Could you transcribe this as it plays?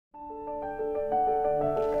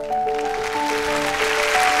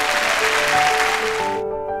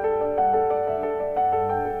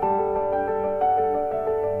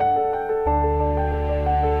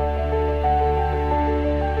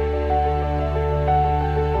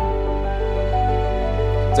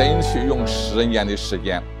争取用10年的时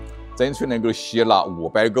间，争取能够吸纳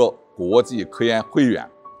500个国际科研会员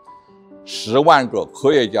，10万个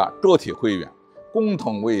科学家个体会员，共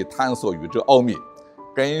同为探索宇宙奥秘，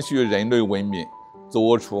根据人类文明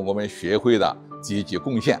做出我们学会的积极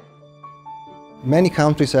贡献。Many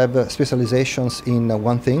countries have specializations in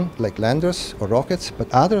one thing, like landers or rockets, but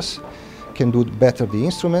others can do better the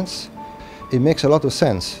instruments. It makes a lot of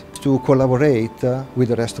sense to collaborate with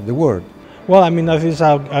the rest of the world. Well, I mean, I think it's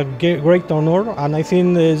a great honor, and I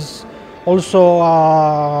think it's also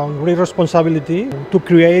a great responsibility to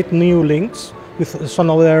create new links with some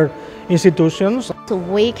other institutions. So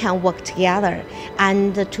we can work together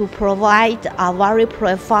and to provide a very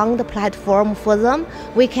profound platform for them.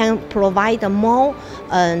 We can provide a more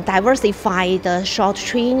diversified short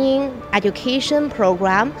training education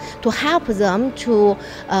program to help them to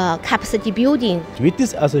capacity building. With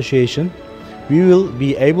this association, we will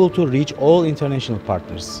be able to reach all international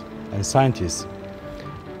partners and scientists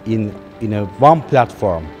in a one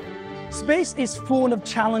platform. Space is full of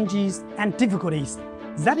challenges and difficulties.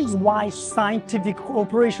 That is why scientific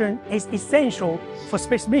cooperation is essential for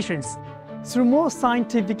space missions. Through more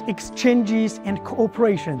scientific exchanges and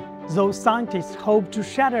cooperation, those scientists hope to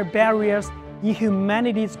shatter barriers in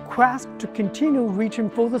humanity's quest to continue reaching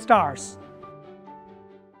for the stars.